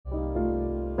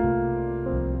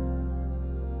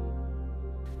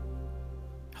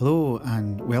Hello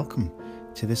and welcome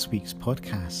to this week's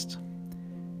podcast.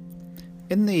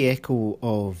 In the echo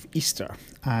of Easter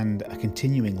and a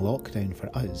continuing lockdown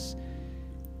for us,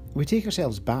 we take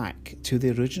ourselves back to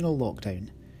the original lockdown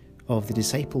of the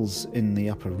disciples in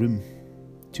the upper room,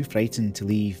 too frightened to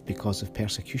leave because of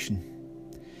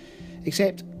persecution.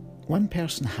 Except one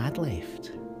person had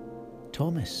left,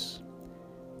 Thomas.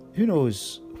 Who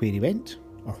knows where he went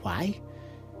or why?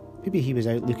 Maybe he was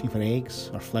out looking for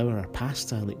eggs or flour or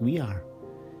pasta like we are.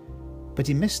 But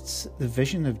he missed the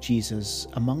vision of Jesus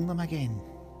among them again.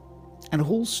 And a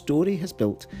whole story has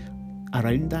built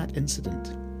around that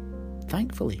incident,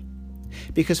 thankfully.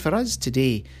 Because for us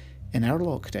today, in our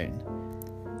lockdown,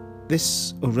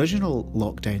 this original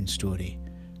lockdown story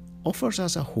offers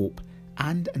us a hope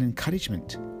and an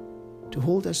encouragement to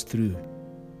hold us through.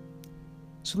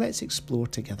 So let's explore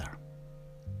together.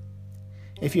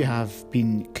 If you have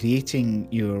been creating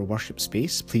your worship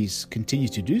space, please continue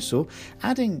to do so,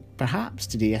 adding perhaps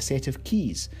today a set of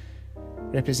keys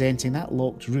representing that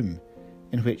locked room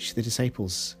in which the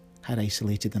disciples had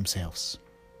isolated themselves.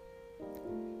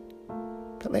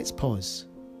 But let's pause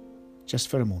just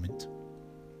for a moment.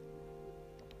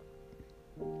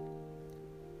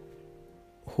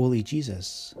 Holy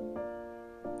Jesus,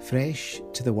 fresh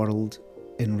to the world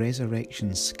in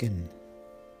resurrection skin.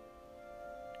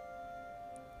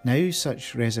 Now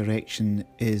such resurrection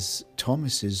is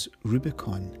Thomas's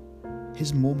Rubicon,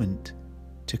 his moment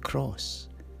to cross,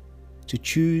 to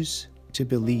choose to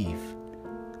believe.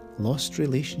 Lost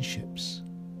relationships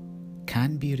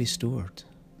can be restored.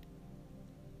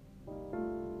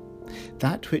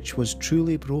 That which was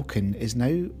truly broken is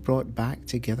now brought back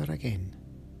together again.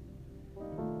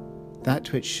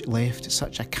 That which left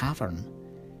such a cavern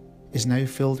is now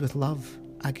filled with love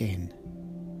again.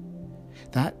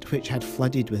 That which had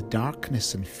flooded with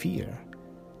darkness and fear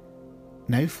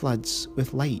now floods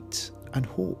with light and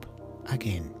hope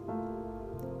again.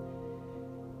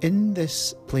 In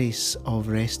this place of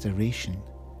restoration,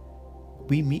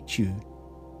 we meet you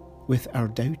with our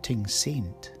doubting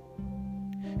saint,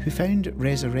 who found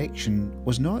resurrection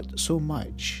was not so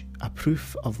much a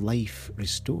proof of life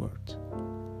restored,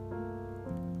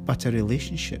 but a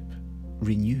relationship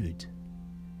renewed.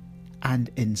 And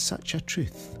in such a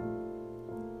truth,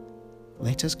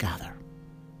 let us gather.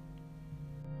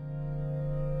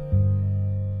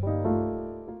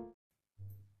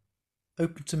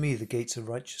 Open to me the gates of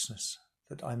righteousness,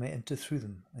 that I may enter through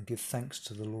them and give thanks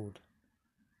to the Lord.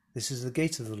 This is the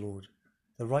gate of the Lord,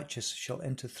 the righteous shall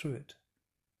enter through it.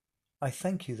 I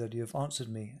thank you that you have answered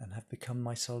me and have become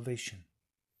my salvation.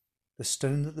 The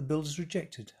stone that the builders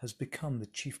rejected has become the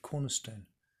chief cornerstone.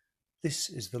 This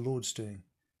is the Lord's doing.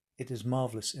 It is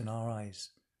marvellous in our eyes.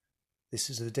 This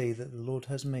is the day that the Lord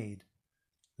has made.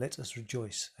 Let us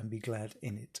rejoice and be glad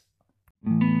in it.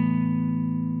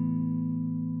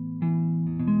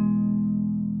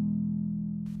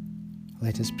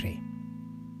 Let us pray.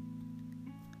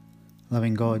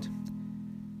 Loving God,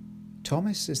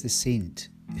 Thomas is the saint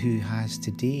who has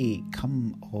today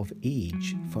come of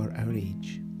age for our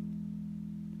age.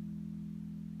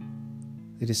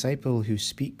 The disciple who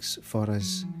speaks for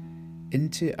us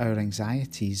into our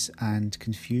anxieties and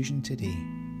confusion today.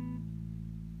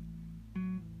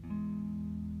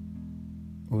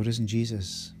 O risen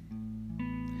Jesus,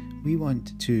 we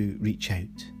want to reach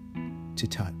out, to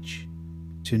touch,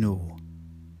 to know,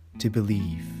 to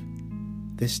believe.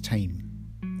 This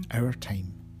time, our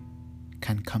time,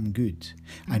 can come good,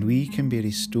 and we can be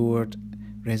restored,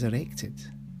 resurrected,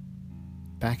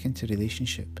 back into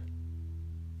relationship.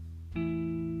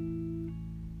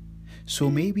 So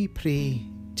may we pray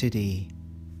today,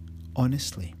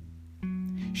 honestly,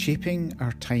 shaping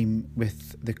our time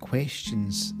with the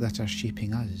questions that are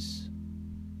shaping us.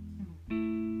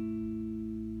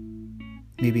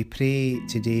 May we pray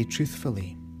today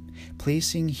truthfully,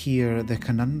 placing here the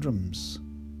conundrums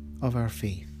of our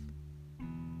faith.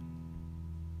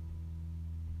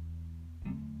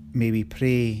 May we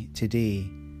pray today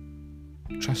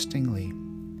trustingly,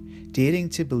 daring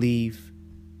to believe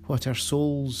what our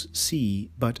souls see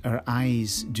but our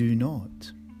eyes do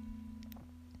not.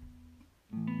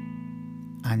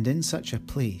 And in such a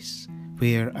place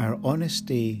where our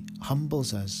honesty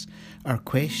humbles us, our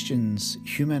questions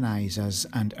humanise us,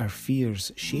 and our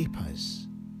fears shape us,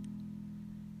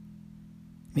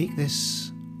 make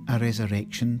this a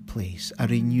resurrection place, a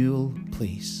renewal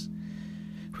place,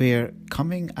 where,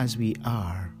 coming as we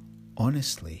are,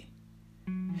 honestly,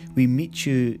 we meet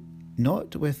you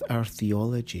not with our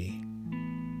theology,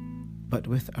 but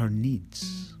with our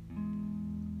needs.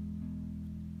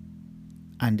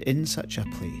 And in such a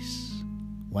place,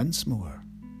 once more,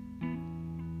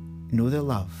 know the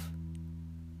love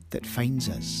that finds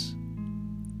us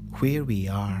where we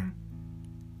are,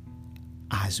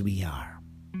 as we are.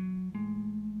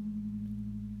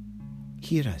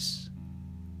 Hear us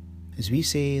as we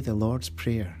say the Lord's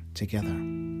Prayer together.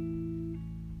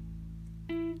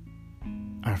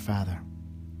 Our Father,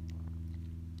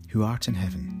 who art in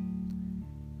heaven,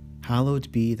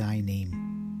 hallowed be thy name.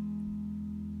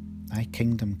 Thy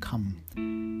kingdom come,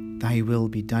 thy will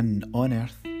be done on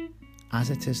earth as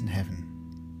it is in heaven.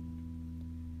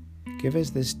 Give us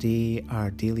this day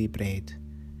our daily bread,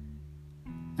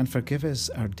 and forgive us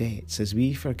our debts as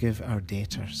we forgive our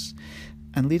debtors.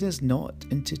 And lead us not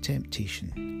into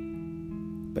temptation,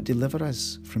 but deliver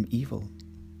us from evil.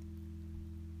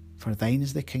 For thine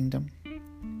is the kingdom,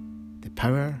 the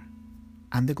power,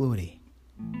 and the glory,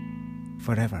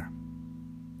 forever.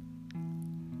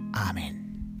 Amen.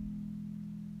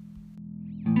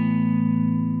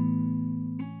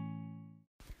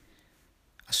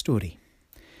 A story,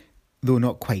 though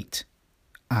not quite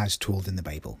as told in the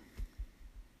Bible.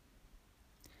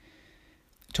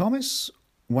 Thomas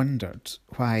wondered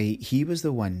why he was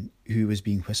the one who was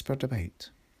being whispered about.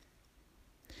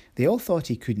 They all thought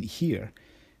he couldn't hear,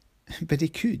 but he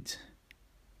could,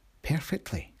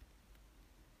 perfectly.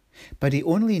 But he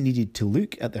only needed to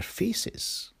look at their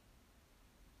faces,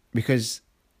 because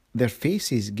their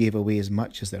faces gave away as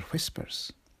much as their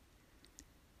whispers.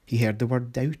 He heard the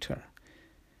word doubter,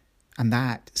 and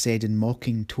that said in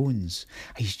mocking tones,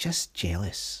 "He's just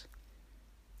jealous."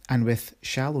 And with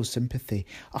shallow sympathy,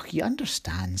 "Oh, you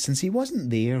understand, since he wasn't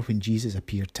there when Jesus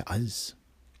appeared to us."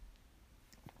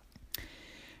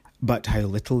 But how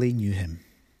little they knew him.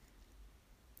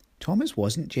 Thomas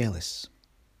wasn't jealous.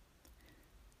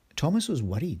 Thomas was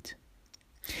worried.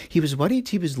 He was worried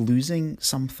he was losing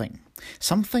something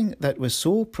that was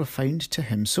so profound to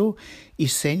him, so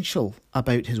essential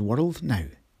about his world now.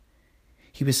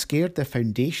 He was scared the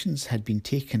foundations had been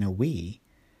taken away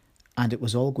and it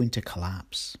was all going to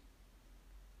collapse.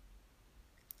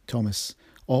 Thomas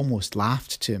almost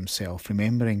laughed to himself,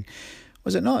 remembering,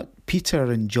 was it not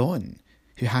Peter and John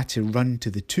who had to run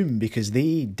to the tomb because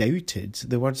they doubted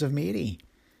the words of Mary?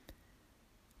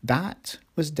 That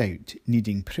was doubt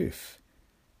needing proof,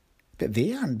 but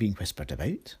they aren't being whispered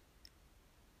about.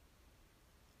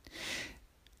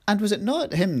 And was it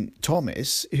not him,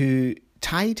 Thomas, who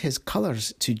tied his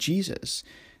colours to Jesus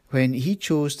when he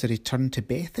chose to return to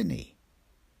Bethany,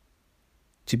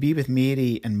 to be with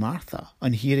Mary and Martha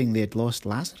on hearing they had lost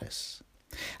Lazarus?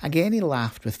 Again he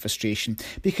laughed with frustration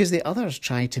because the others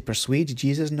tried to persuade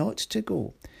Jesus not to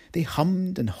go. They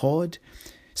hummed and hawed,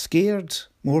 scared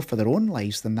more for their own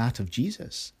lives than that of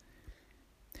Jesus.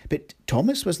 But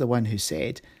Thomas was the one who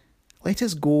said, "Let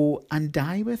us go and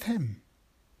die with him."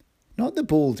 Not the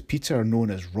bold Peter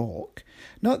known as Rock,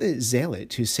 not the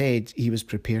zealot who said he was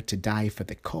prepared to die for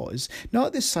the cause,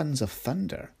 not the sons of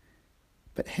thunder,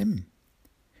 but him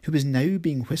who was now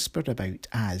being whispered about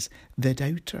as the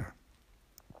doubter.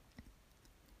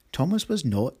 Thomas was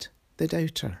not the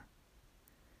doubter.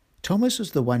 Thomas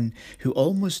was the one who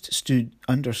almost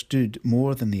understood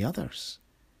more than the others,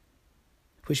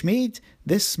 which made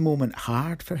this moment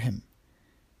hard for him,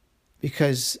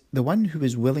 because the one who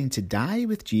was willing to die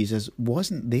with Jesus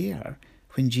wasn't there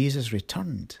when Jesus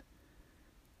returned.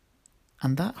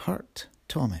 And that hurt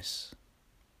Thomas.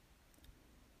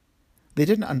 They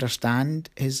didn't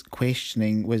understand his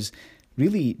questioning was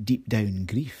really deep down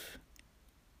grief,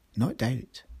 not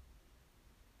doubt.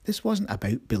 This wasn't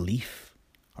about belief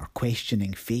or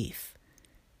questioning faith.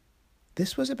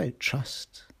 This was about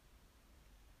trust.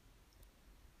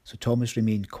 So Thomas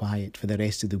remained quiet for the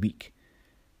rest of the week,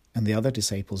 and the other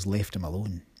disciples left him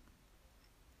alone.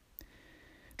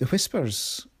 The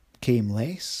whispers came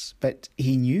less, but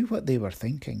he knew what they were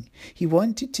thinking. He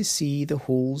wanted to see the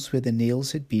holes where the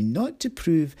nails had been, not to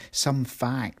prove some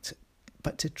fact,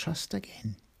 but to trust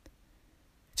again.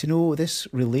 To know this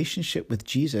relationship with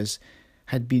Jesus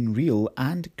had been real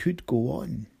and could go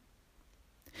on.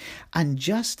 And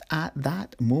just at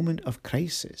that moment of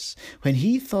crisis, when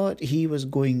he thought he was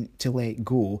going to let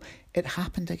go, it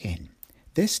happened again.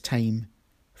 This time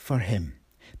for him.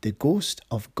 The ghost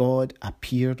of God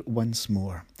appeared once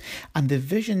more, and the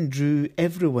vision drew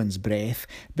everyone's breath,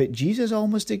 but Jesus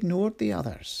almost ignored the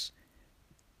others.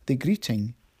 The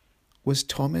greeting was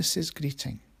Thomas's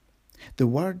greeting. The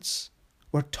words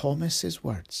were Thomas's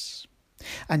words.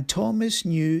 And Thomas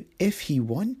knew if he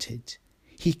wanted,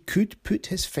 he could put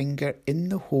his finger in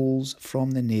the holes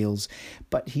from the nails,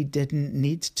 but he didn't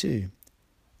need to.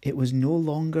 It was no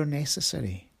longer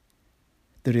necessary.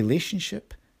 The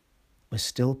relationship was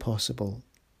still possible.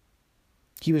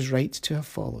 He was right to have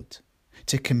followed,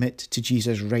 to commit to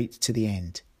Jesus right to the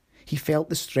end. He felt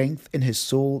the strength in his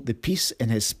soul, the peace in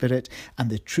his spirit, and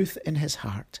the truth in his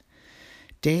heart.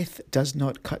 Death does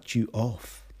not cut you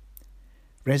off.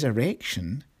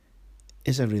 Resurrection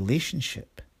is a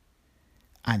relationship,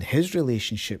 and his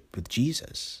relationship with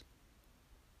Jesus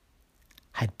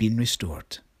had been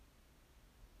restored.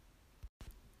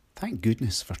 Thank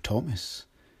goodness for Thomas.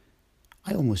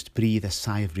 I almost breathe a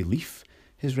sigh of relief.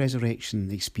 His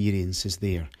resurrection experience is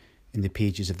there in the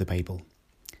pages of the Bible.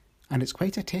 And it's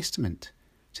quite a testament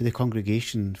to the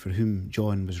congregation for whom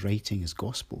John was writing his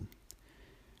gospel.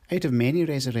 Out of many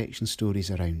resurrection stories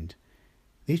around,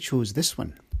 they chose this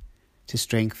one to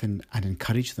strengthen and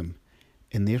encourage them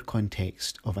in their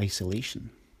context of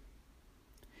isolation.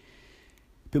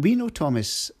 But we know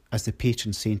Thomas as the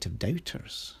patron saint of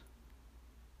doubters.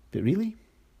 But really?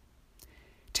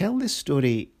 Tell this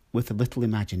story with a little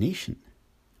imagination,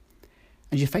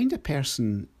 and you find a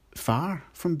person far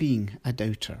from being a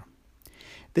doubter.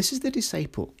 This is the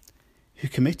disciple who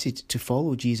committed to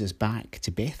follow Jesus back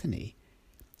to Bethany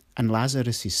and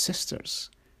Lazarus' sisters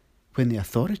when the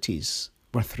authorities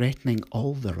were threatening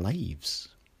all their lives.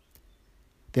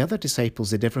 The other disciples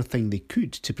did everything they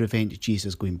could to prevent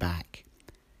Jesus going back.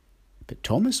 But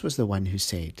Thomas was the one who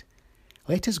said,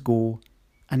 "Let us go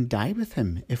and die with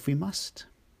him if we must."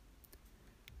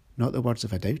 Not the words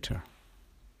of a doubter.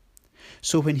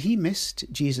 So when he missed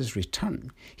Jesus'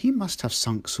 return, he must have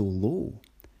sunk so low.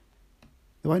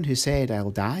 The one who said,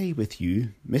 "I'll die with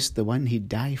you," missed the one he'd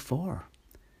die for.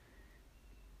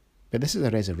 But this is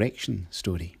a resurrection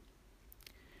story.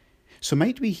 So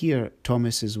might we hear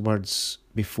Thomas's words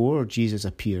before Jesus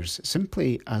appears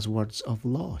simply as words of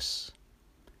loss?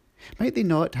 Might they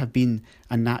not have been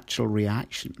a natural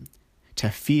reaction to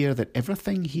a fear that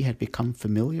everything he had become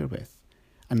familiar with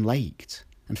and liked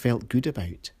and felt good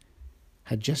about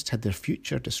had just had their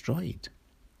future destroyed?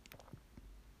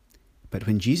 But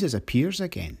when Jesus appears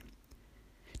again,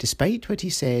 despite what he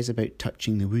says about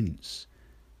touching the wounds,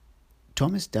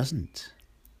 Thomas doesn't.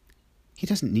 He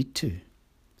doesn't need to.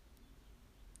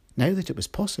 Now that it was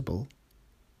possible,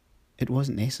 it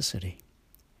wasn't necessary.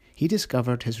 He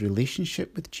discovered his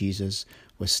relationship with Jesus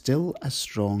was still as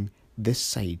strong this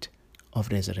side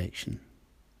of resurrection.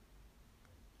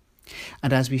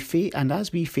 And as we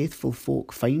faithful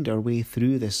folk find our way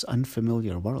through this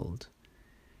unfamiliar world,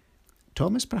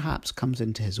 Thomas perhaps comes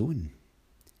into his own,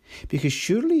 because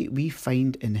surely we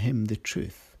find in him the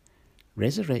truth.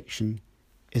 Resurrection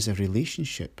is a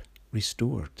relationship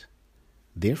restored,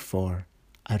 therefore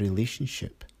a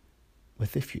relationship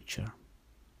with the future.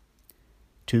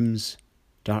 Tombs,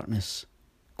 darkness,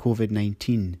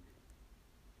 COVID-19,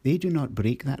 they do not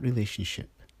break that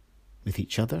relationship with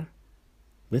each other,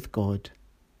 with God,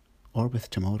 or with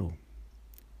tomorrow.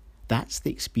 That's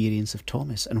the experience of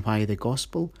Thomas, and why the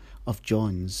Gospel of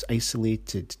John's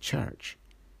isolated church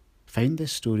found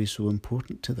this story so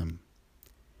important to them.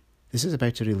 This is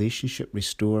about a relationship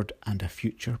restored and a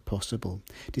future possible,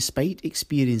 despite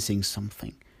experiencing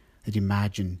something that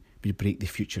imagine would break the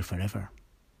future forever.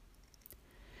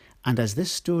 And as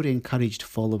this story encouraged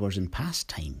followers in past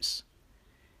times,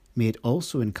 may it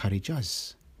also encourage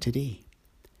us today.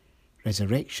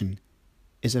 Resurrection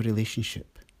is a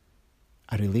relationship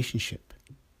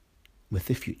with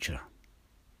the future.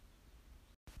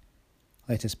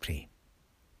 Let us pray.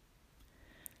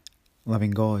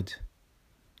 Loving God,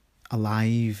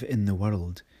 alive in the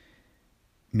world,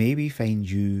 may we find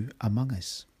you among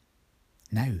us,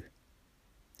 now,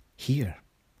 here,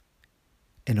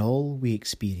 in all we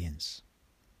experience.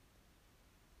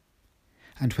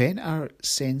 And when our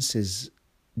senses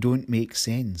don't make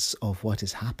sense of what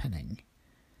is happening,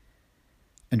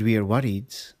 and we are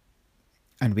worried,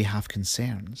 and we have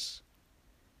concerns,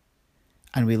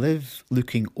 and we live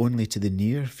looking only to the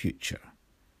near future,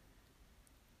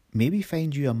 may we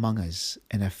find you among us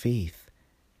in a faith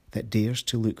that dares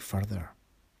to look further.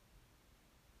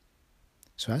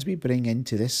 So as we bring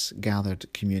into this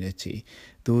gathered community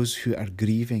those who are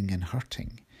grieving and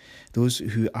hurting, those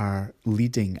who are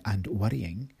leading and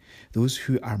worrying, those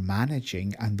who are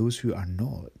managing and those who are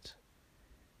not,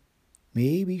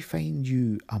 may we find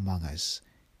you among us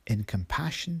in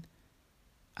compassion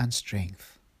and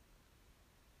strength.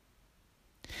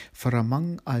 For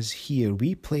among us here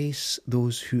we place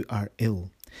those who are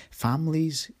ill,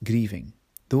 families grieving,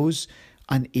 those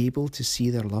unable to see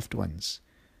their loved ones,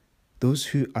 those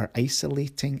who are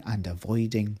isolating and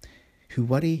avoiding, who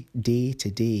worry day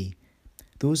to day,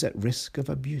 those at risk of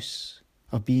abuse,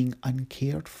 of being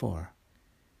uncared for.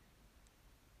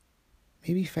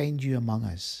 May we find you among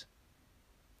us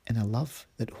in a love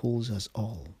that holds us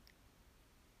all.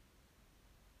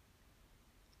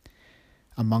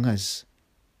 among us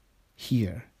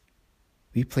here,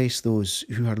 we place those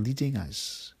who are leading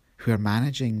us, who are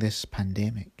managing this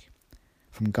pandemic,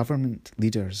 from government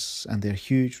leaders and their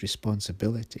huge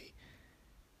responsibility,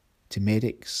 to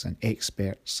medics and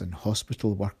experts and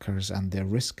hospital workers and their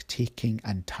risk-taking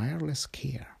and tireless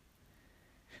care,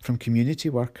 from community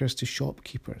workers to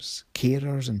shopkeepers,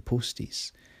 carers and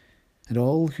posties, and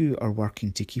all who are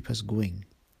working to keep us going.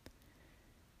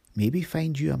 May we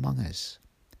find you among us,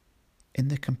 in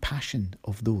the compassion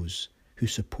of those who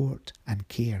support and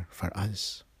care for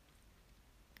us.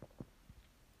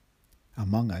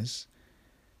 Among us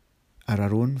are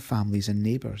our own families and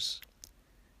neighbours,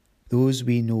 those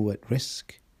we know at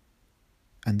risk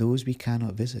and those we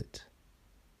cannot visit.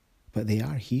 But they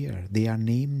are here. They are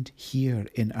named here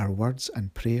in our words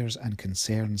and prayers and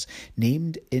concerns,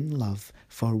 named in love,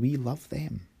 for we love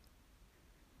them.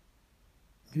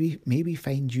 May we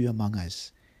find you among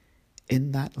us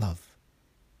in that love,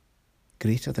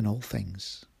 greater than all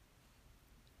things.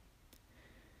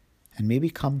 And may we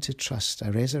come to trust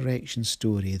a resurrection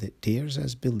story that dares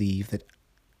us believe that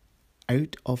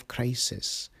out of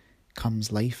crisis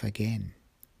comes life again.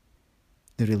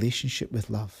 The relationship with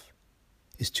love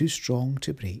is too strong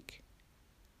to break,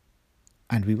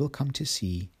 and we will come to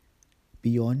see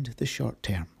beyond the short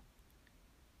term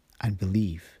and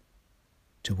believe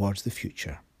towards the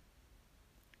future.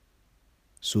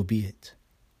 So be it.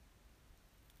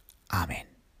 Amen.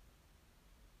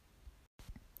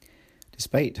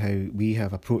 Despite how we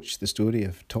have approached the story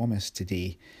of Thomas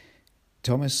today,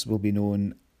 Thomas will be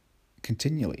known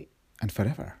continually and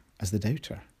forever as the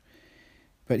doubter.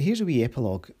 But here's a wee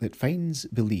epilogue that finds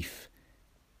belief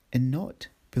in not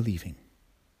believing.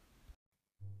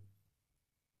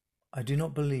 I do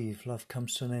not believe love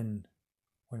comes to an end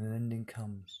when an ending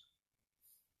comes.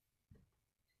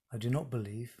 I do not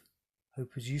believe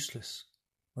hope is useless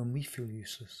when we feel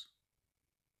useless.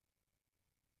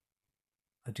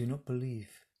 I do not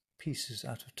believe peace is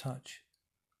out of touch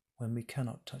when we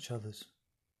cannot touch others.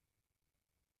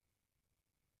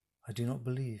 I do not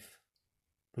believe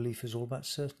belief is all about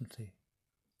certainty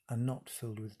and not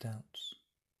filled with doubts.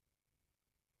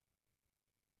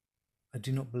 I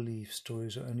do not believe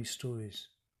stories are only stories,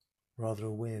 rather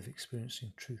a way of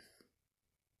experiencing truth.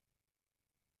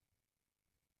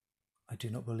 I do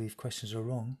not believe questions are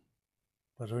wrong,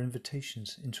 but are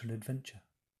invitations into an adventure.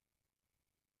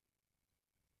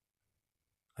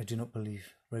 I do not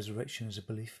believe resurrection is a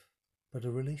belief, but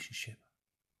a relationship.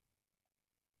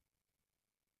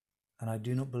 And I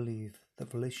do not believe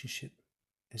that relationship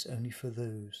is only for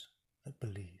those that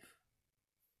believe.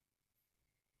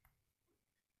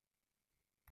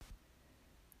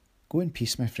 Go in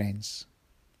peace, my friends.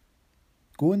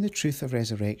 Go in the truth of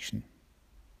resurrection,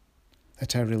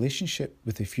 that our relationship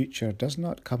with the future does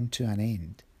not come to an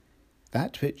end.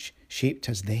 That which shaped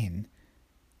us then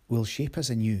will shape us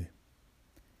anew.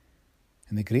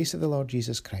 In the grace of the Lord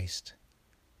Jesus Christ,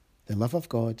 the love of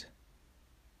God,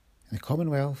 and the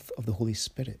commonwealth of the Holy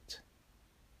Spirit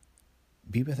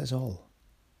be with us all,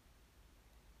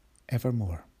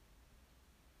 evermore.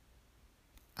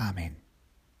 Amen.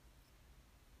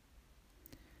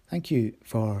 Thank you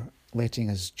for letting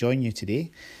us join you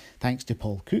today. Thanks to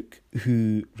Paul Cook,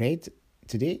 who read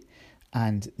today,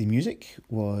 and the music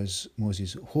was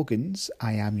Moses Hogan's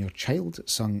I Am Your Child,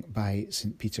 sung by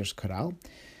St. Peter's Chorale,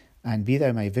 and Be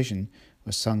Thou My Vision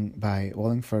was sung by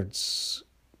Wallingford's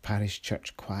Parish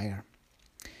Church Choir.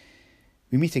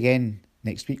 We meet again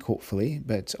next week, hopefully,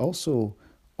 but also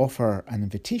offer an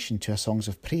invitation to a Songs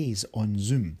of Praise on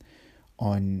Zoom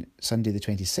on Sunday the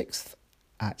 26th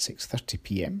at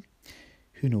 6:30pm.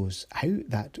 Who knows how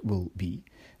that will be,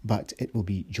 but it will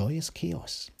be joyous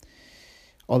chaos.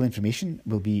 All information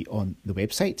will be on the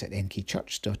website at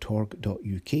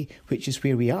nkchurch.org.uk, which is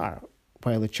where we are.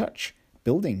 While the church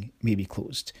building may be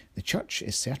closed, the church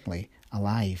is certainly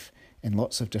alive in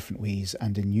lots of different ways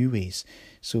and in new ways.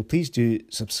 So please do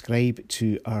subscribe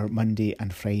to our Monday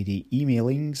and Friday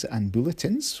emailings and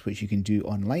bulletins, which you can do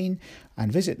online,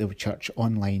 and visit the church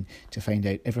online to find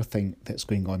out everything that's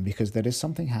going on, because there is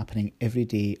something happening every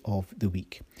day of the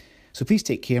week. So please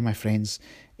take care, my friends.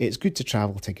 It's good to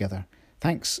travel together.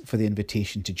 Thanks for the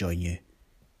invitation to join you.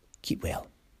 Keep well.